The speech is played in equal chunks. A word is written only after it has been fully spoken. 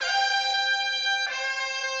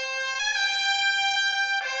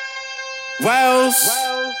Wells,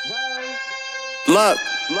 look.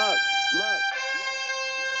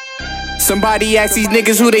 Somebody ask these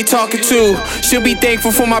niggas who they talking to. Should be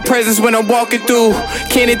thankful for my presence when I'm walking through.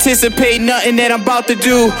 Can't anticipate nothing that I'm about to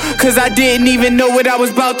do, cause I didn't even know what I was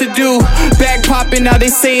about to do. Back popping, now they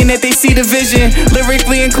saying that they see the vision.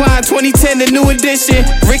 Lyrically inclined, 2010, the new edition.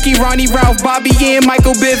 Ricky, Ronnie, Ralph, Bobby, and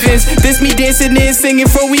Michael Bivins. This me dancing and singing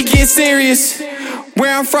before we get serious.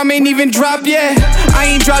 Where I'm from ain't even dropped yet. I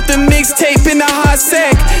ain't dropped a mixtape in a hot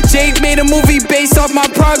sec. Jake made a movie based off my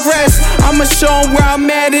progress. I'ma show 'em where I'm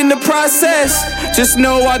at in the process. Just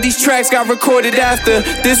know all these tracks got recorded after.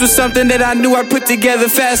 This was something that I knew I'd put together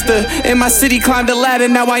faster. In my city, climbed the ladder,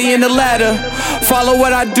 now I in the ladder. Follow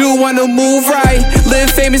what I do, wanna move right.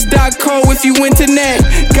 Livefamous.co if you internet.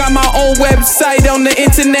 Got my own website on the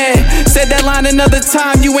internet. Said that line another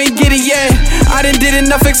time, you ain't get it yet. I done did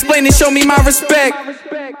enough explaining, show me my respect.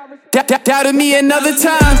 Doubted me another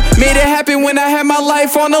time. Made it happen when I had my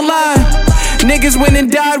life on the line. Niggas went and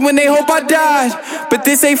died when they hope I died. But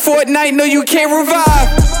this ain't Fortnite, no you can't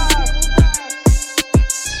revive.